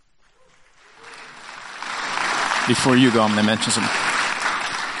before you go, I'm going to mention something.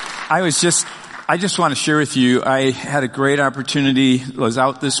 I just want to share with you, I had a great opportunity, was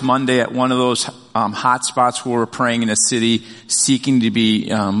out this Monday at one of those hot spots where we're praying in a city, seeking to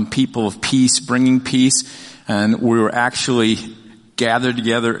be people of peace, bringing peace, and we were actually gathered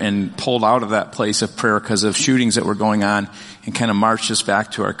together and pulled out of that place of prayer because of shootings that were going on, and kind of marched us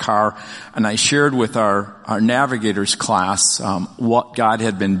back to our car. And I shared with our navigators class what God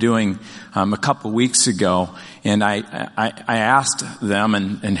had been doing a couple of weeks ago. And I asked them,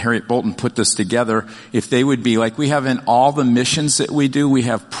 and Harriet Bolton put this together, if they would be like we have in all the missions that we do, we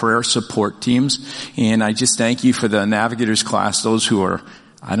have prayer support teams. And I just thank you for the navigators class, those who are,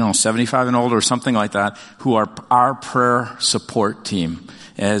 75 and older or something like that, who are our prayer support team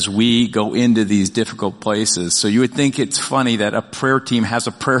as we go into these difficult places. So you would think it's funny that a prayer team has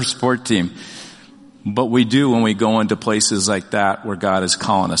a prayer support team. But we do when we go into places like that where God is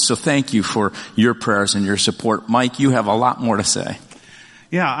calling us. So thank you for your prayers and your support. Mike, you have a lot more to say.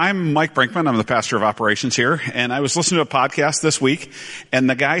 Yeah, I'm Mike Brinkman. I'm the pastor of operations here. And I was listening to a podcast this week, and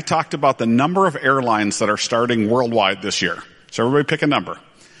the guy talked about the number of airlines that are starting worldwide this year. So everybody pick a number.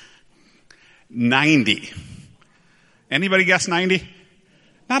 90. Anybody guess 90?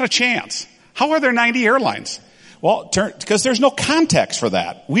 Not a chance. How are there 90 airlines? Well, because there's no context for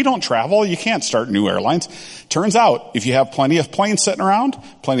that. We don't travel. You can't start new airlines. Turns out, if you have plenty of planes sitting around,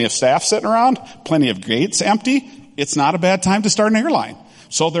 plenty of staff sitting around, plenty of gates empty, it's not a bad time to start an airline.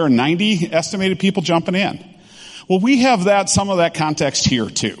 So there are 90 estimated people jumping in. Well, we have some of that context here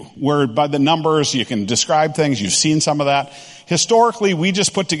too, where by the numbers you can describe things. You've seen some of that. Historically, we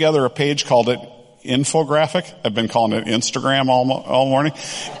just put together a page called it infographic. I've been calling it Instagram all morning.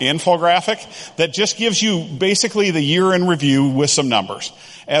 Infographic that just gives you basically the year in review with some numbers.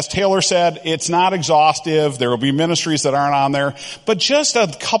 As Taylor said, it's not exhaustive. There will be ministries that aren't on there, but just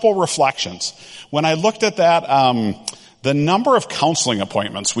a couple reflections. When I looked at that, the number of counseling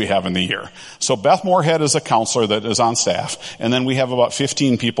appointments we have in the year. So Beth Moorhead is a counselor that is on staff, and then we have about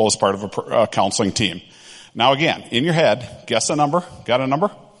 15 people as part of a counseling team. Now again, in your head, guess a number. Got a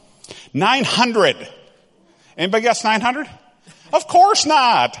number? 900. Anybody guess 900? Of course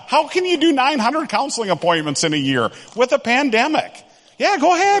not. How can you do 900 counseling appointments in a year with a pandemic? Yeah,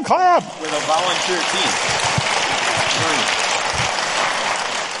 go ahead, clap. With a volunteer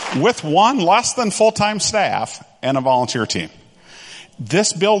team. With one less than full-time staff and a volunteer team.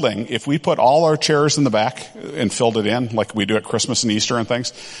 This building, if we put all our chairs in the back and filled it in like we do at Christmas and Easter and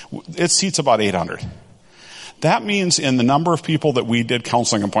things, it seats about 800. That means in the number of people that we did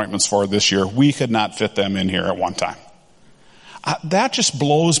counseling appointments for this year, we could not fit them in here at one time. That just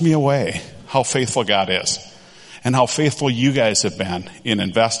blows me away, how faithful God is and how faithful you guys have been in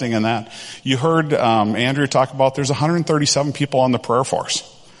investing in that. You heard Andrew talk about there's 137 people on the prayer force.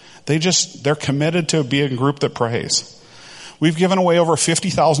 They're committed to being a group that prays. We've given away over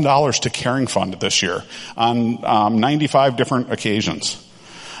 $50,000 to Caring Fund this year on 95 different occasions.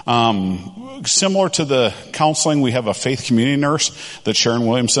 Similar to the counseling, we have a faith community nurse that Sharon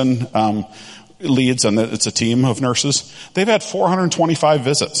Williamson leads, and it's a team of nurses. They've had 425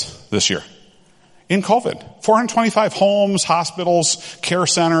 visits this year in COVID. 425 homes, hospitals, care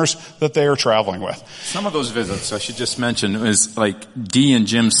centers that they are traveling with. Some of those visits, I should just mention, is like Dee and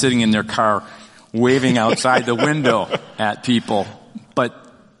Jim sitting in their car waving outside the window at people. But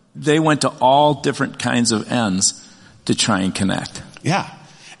they went to all different kinds of ends to try and connect. Yeah.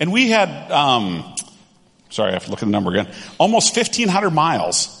 And we had, sorry, I have to look at the number again, almost 1,500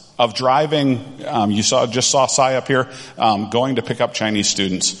 miles of driving. You saw Sai up here, going to pick up Chinese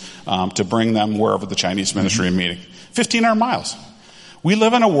students, to bring them wherever the Chinese ministry is meeting. 1,500 miles. We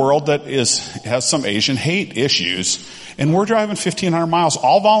live in a world that has some Asian hate issues, and we're driving 1,500 miles,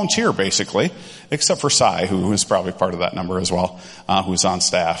 all volunteer basically, except for Sai, who is probably part of that number as well, who's on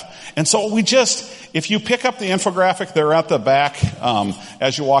staff. And so if you pick up the infographic, they're at the back,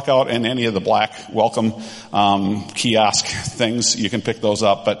 as you walk out in any of the black welcome, kiosk things, you can pick those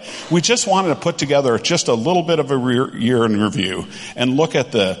up. But we just wanted to put together just a little bit of a year in review and look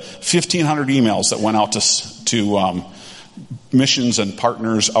at the 1,500 emails that went out to missions and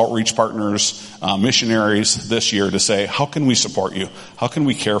partners, outreach partners, missionaries this year to say, how can we support you? How can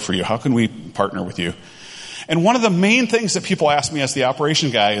we care for you? How can we partner with you? And one of the main things that people ask me as the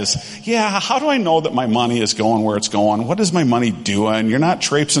operation guy is, how do I know that my money is going where it's going? What is my money doing? You're not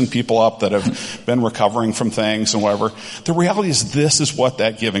traipsing people up that have been recovering from things and whatever. The reality is this is what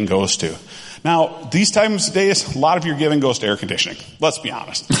that giving goes to. Now, these times of days, a lot of your giving goes to air conditioning. Let's be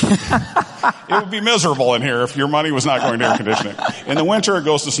honest. It would be miserable in here if your money was not going to air conditioning. In the winter, it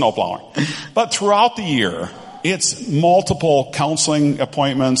goes to snow plowing. But throughout the year, It's multiple counseling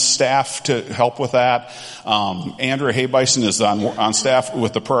appointments, staff to help with that. Andrea Haybison is on staff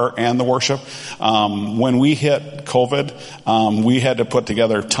with the prayer and the worship. When we hit COVID, we had to put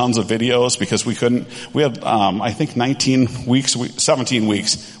together tons of videos because we had, I think 17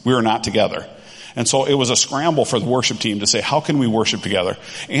 weeks, we were not together. And so it was a scramble for the worship team to say, how can we worship together?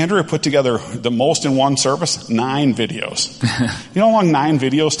 Andrea put together the most in one service, 9 videos. You know how long 9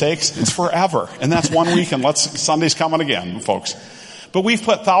 videos takes? It's forever. And that's 1 week, and Sunday's coming again, folks. But we've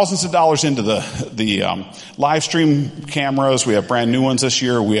put thousands of dollars into the live stream cameras. We have brand new ones this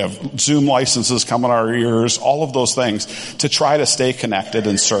year. We have Zoom licenses coming our ears, all of those things to try to stay connected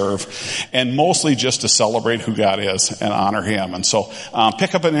and serve, and mostly just to celebrate who God is and honor Him. And so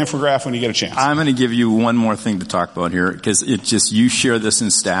pick up an infographic when you get a chance. I'm going to give you one more thing to talk about here, because you share this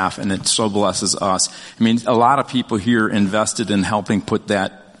in staff, and it so blesses us. I mean, a lot of people here invested in helping put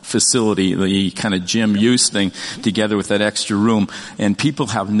that facility, the kind of gym use thing, together with that extra room, and people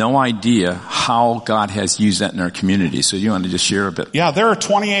have no idea how God has used that in our community. So you want to just share a bit? Yeah, there are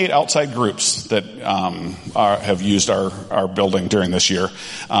 28 outside groups that have used our building during this year,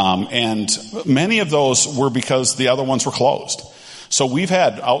 and many of those were because the other ones were closed. So we've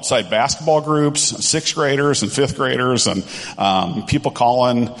had outside basketball groups, 6th graders and 5th graders, and people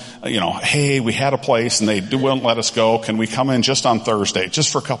calling, hey, we had a place and they wouldn't let us go. Can we come in just on Thursday, just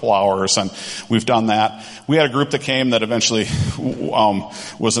for a couple hours? And we've done that. We had a group that came that eventually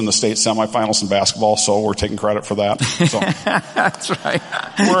was in the state semifinals in basketball, so we're taking credit for that. So that's right.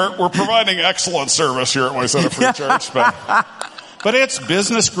 We're providing excellent service here at Waycenter Free Church, but it's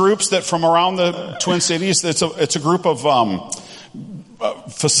business groups that from around the Twin Cities. It's a group of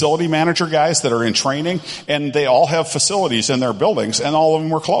facility manager guys that are in training, and they all have facilities in their buildings, and all of them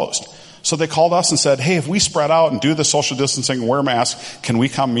were closed. So they called us and said, hey, if we spread out and do the social distancing and wear masks, can we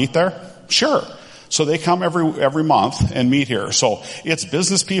come meet there? Sure. So they come every month and meet here. So it's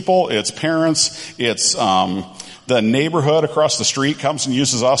business people, it's parents, it's the neighborhood across the street comes and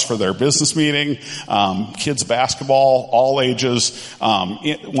uses us for their business meeting, kids basketball, all ages.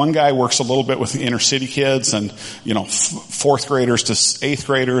 One guy works a little bit with the inner city kids and, 4th graders to 8th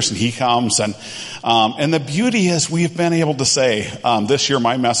graders, and he comes. And the beauty is we've been able to say, this year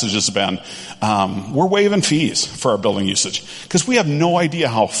my message has been, we're waiving fees for our building usage because we have no idea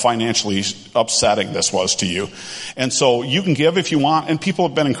how financially upsetting this was to you. And so you can give if you want, and people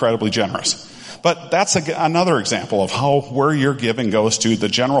have been incredibly generous. But that's another example of how where your giving goes to. The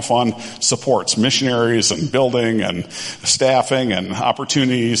general fund supports missionaries and building and staffing and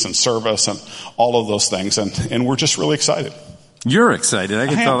opportunities and service and all of those things. And we're just really excited. You're excited. I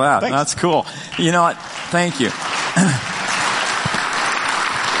can tell that. Thanks. That's cool. You know what? Thank you.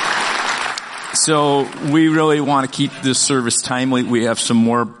 So we really want to keep this service timely. We have some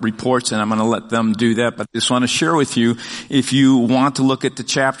more reports, and I'm going to let them do that. But I just want to share with you, if you want to look at the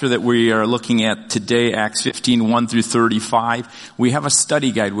chapter that we are looking at today, Acts 15, 1 through 35, we have a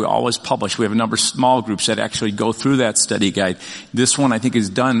study guide we always publish. We have a number of small groups that actually go through that study guide. This one, I think, is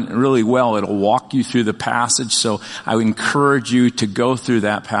done really well. It'll walk you through the passage. So I would encourage you to go through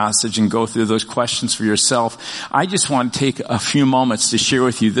that passage and go through those questions for yourself. I just want to take a few moments to share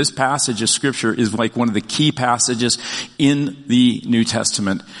with you this passage of Scripture is like one of the key passages in the New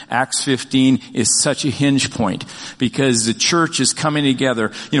Testament. Acts 15 is such a hinge point because the church is coming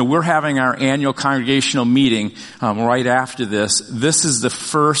together. We're having our annual congregational meeting right after this. This is the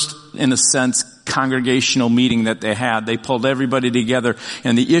first, in a sense, congregational meeting that they had. They pulled everybody together,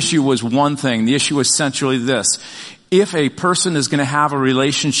 and the issue was one thing. The issue was essentially this: if a person is going to have a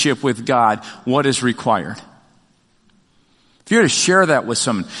relationship with God, what is required? If you were to share that with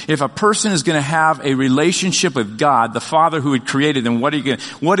someone, if a person is going to have a relationship with God, the Father who had created them, what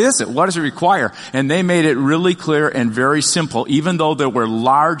is it? What does it require? And they made it really clear and very simple, even though there were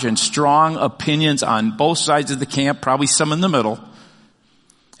large and strong opinions on both sides of the camp, probably some in the middle.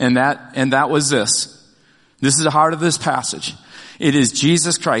 And that was this. This is the heart of this passage. It is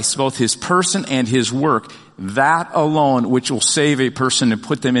Jesus Christ, both His person and His work, that alone which will save a person and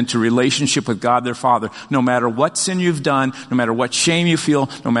put them into relationship with God their Father. No matter what sin you've done, no matter what shame you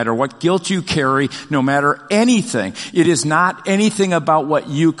feel, no matter what guilt you carry, no matter anything. It is not anything about what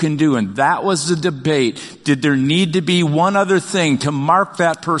you can do. And that was the debate. Did there need to be one other thing to mark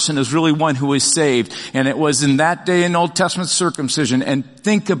that person as really one who is saved? And it was in that day in Old Testament circumcision. And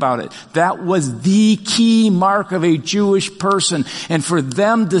think about it. That was the key mark of a Jewish person. And for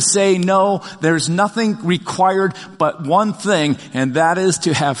them to say, no, there's nothing required but one thing, and that is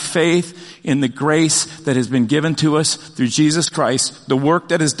to have faith in the grace that has been given to us through Jesus Christ. The work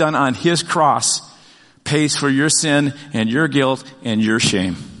that is done on His cross pays for your sin and your guilt and your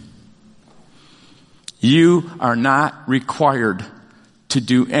shame. You are not required to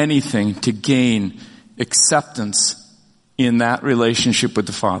do anything to gain acceptance in that relationship with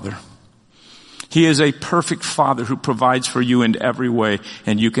the Father. He is a perfect Father who provides for you in every way,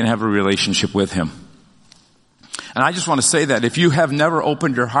 and you can have a relationship with Him. And I just want to say that if you have never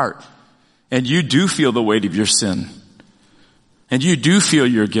opened your heart, and you do feel the weight of your sin, and you do feel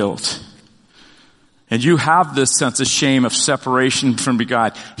your guilt, and you have this sense of shame of separation from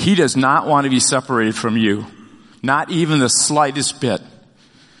God, He does not want to be separated from you. Not even the slightest bit.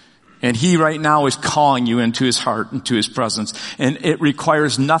 And He right now is calling you into His heart, into His presence. And it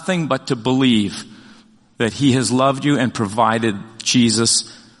requires nothing but to believe that He has loved you and provided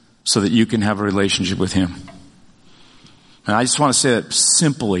Jesus so that you can have a relationship with Him. And I just want to say that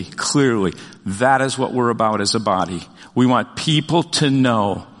simply, clearly, that is what we're about as a body. We want people to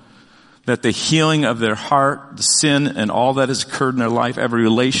know that the healing of their heart, the sin, and all that has occurred in their life, every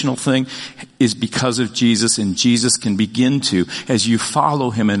relational thing, is because of Jesus, and Jesus can begin to, as you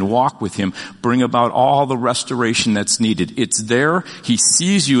follow Him and walk with Him, bring about all the restoration that's needed. It's there. He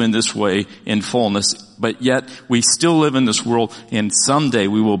sees you in this way in fullness, but yet we still live in this world, and someday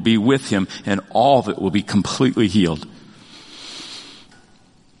we will be with Him, and all of it will be completely healed.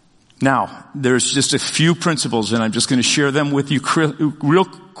 Now, there's just a few principles, and I'm just going to share them with you real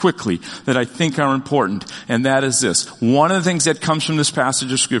quickly that I think are important, and that is this. One of the things that comes from this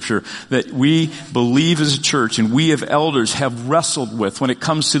passage of Scripture that we believe as a church and we as elders have wrestled with when it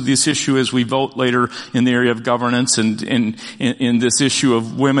comes to this issue as we vote later in the area of governance and in this issue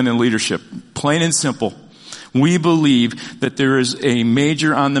of women in leadership. Plain and simple, we believe that there is a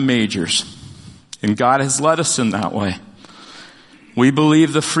major on the majors, and God has led us in that way. We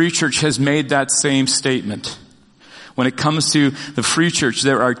believe the Free Church has made that same statement. When it comes to the Free Church,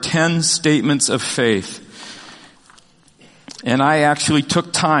 there are 10 statements of faith. And I actually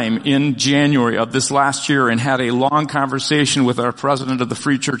took time in January of this last year and had a long conversation with our president of the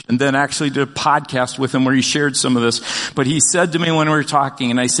Free Church, and then actually did a podcast with him where he shared some of this. But he said to me when we were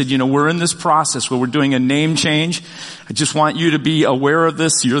talking, and I said, we're in this process where we're doing a name change. I just want you to be aware of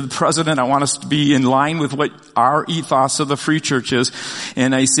this. You're the president. I want us to be in line with what our ethos of the Free Church is.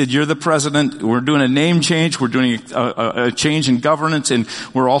 And I said, you're the president. We're doing a name change. We're doing a change in governance, and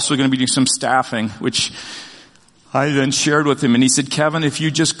we're also going to be doing some staffing, which I then shared with him, and he said, Kevin, if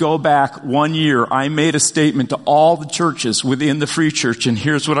you just go back 1 year, I made a statement to all the churches within the Free Church, and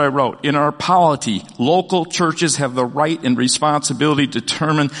here's what I wrote. In our polity, local churches have the right and responsibility to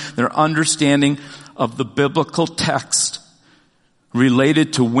determine their understanding of the biblical text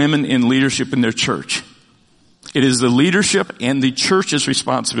related to women in leadership in their church. It is the leadership and the church's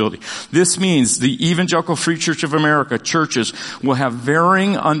responsibility. This means the Evangelical Free Church of America churches will have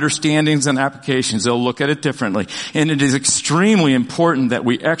varying understandings and applications. They'll look at it differently. And it is extremely important that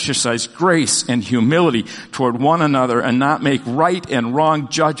we exercise grace and humility toward one another and not make right and wrong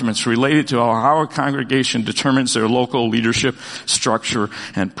judgments related to how a congregation determines their local leadership structure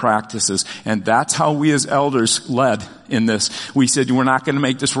and practices. And that's how we as elders led in this. We said we're not going to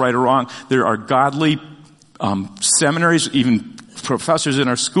make this right or wrong. There are godly seminaries, even professors in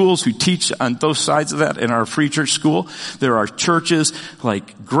our schools who teach on both sides of that in our Free Church school. There are churches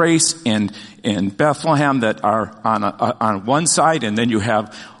like Grace and Bethlehem that are on one side, and then you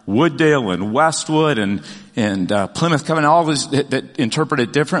have Wooddale and Westwood and Plymouth Covenant, all these that interpret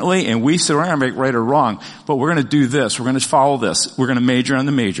it differently. And we say we're going to make right or wrong, but we're going to do this. We're going to follow this. We're going to major on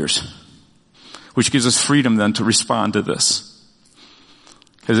the majors, which gives us freedom then to respond to this.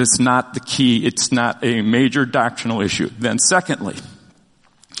 Because it's not the key, it's not a major doctrinal issue. Then secondly,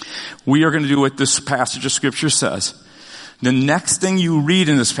 we are going to do what this passage of Scripture says. The next thing you read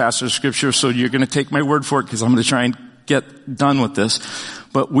in this passage of Scripture, so you're going to take my word for it because I'm going to try and get done with this,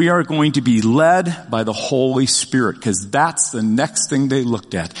 but we are going to be led by the Holy Spirit, because that's the next thing they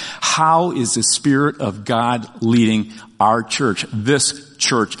looked at. How is the Spirit of God leading our church, this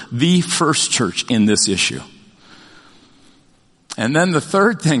church, the first church in this issue? And then the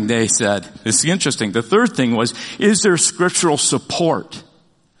third thing they said, this is interesting, the third thing was, is there scriptural support?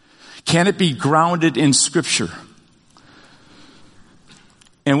 Can it be grounded in Scripture?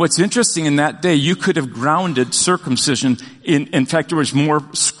 And what's interesting in that day, you could have grounded circumcision in fact, there was more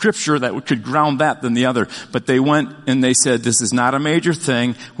Scripture that could ground that than the other. But they went and they said, this is not a major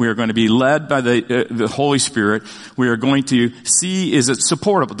thing. We are going to be led by the Holy Spirit. We are going to see, is it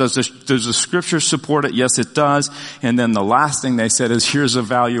supportable? Does the Scripture support it? Yes, it does. And then the last thing they said is, here's a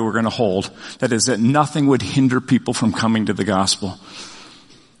value we're going to hold. That is that nothing would hinder people from coming to the gospel.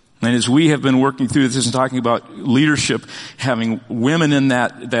 And as we have been working through this and talking about leadership, having women in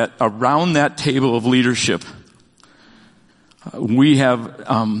that around that table of leadership, we have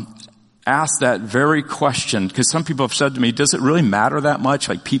ask that very question, because some people have said to me, does it really matter that much?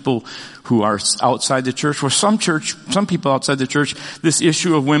 Like people who are outside the church, or some people outside the church, this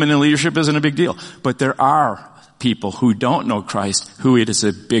issue of women in leadership isn't a big deal. But there are people who don't know Christ who it is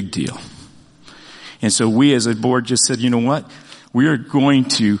a big deal. And so we as a board just said, you know what? We are going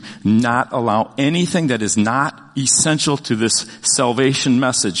to not allow anything that is not essential to this salvation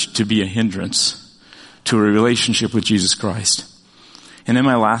message to be a hindrance to a relationship with Jesus Christ. And then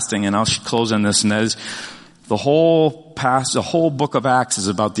my last thing, and I'll close on this, and that is the whole book of Acts is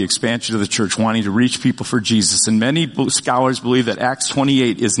about the expansion of the church, wanting to reach people for Jesus. And many scholars believe that Acts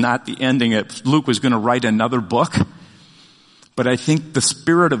 28 is not the ending. That Luke was going to write another book. But I think the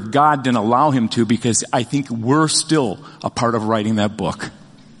Spirit of God didn't allow him to, because I think we're still a part of writing that book.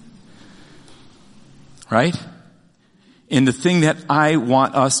 Right? And the thing that I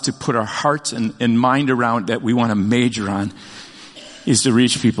want us to put our hearts and mind around, that we want to major on, is to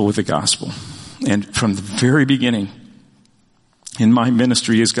reach people with the gospel. And from the very beginning, in my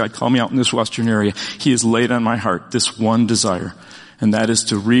ministry, as God called me out in this western area, He has laid on my heart this one desire, and that is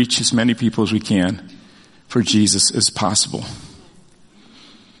to reach as many people as we can for Jesus as possible.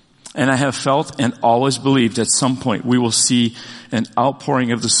 And I have felt and always believed at some point we will see an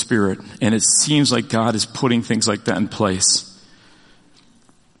outpouring of the Spirit, and it seems like God is putting things like that in place.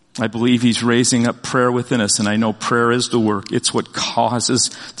 I believe He's raising up prayer within us, and I know prayer is the work. It's what causes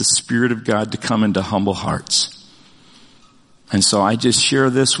the Spirit of God to come into humble hearts. And so I just share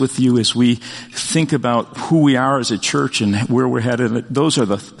this with you as we think about who we are as a church and where we're headed. Those are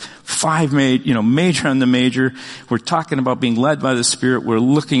the five major on the major. We're talking about being led by the Spirit. We're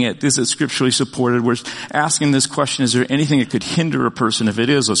looking at, is it scripturally supported? We're asking this question, is there anything that could hinder a person? If it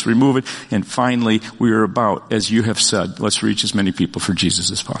is, let's remove it. And finally, we are about, as you have said, let's reach as many people for Jesus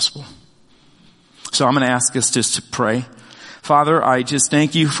as possible. So I'm going to ask us just to pray. Father, I just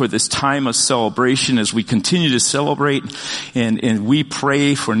thank you for this time of celebration as we continue to celebrate, and we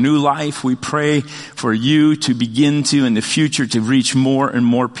pray for new life. We pray for you to begin to, in the future, to reach more and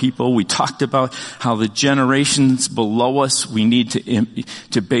more people. We talked about how the generations below us, we need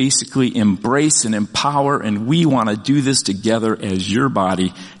to basically embrace and empower, and we want to do this together as your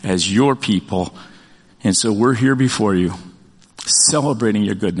body, as your people. And so we're here before you, celebrating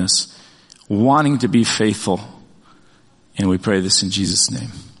your goodness, wanting to be faithful. And we pray this in Jesus' name.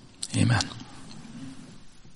 Amen.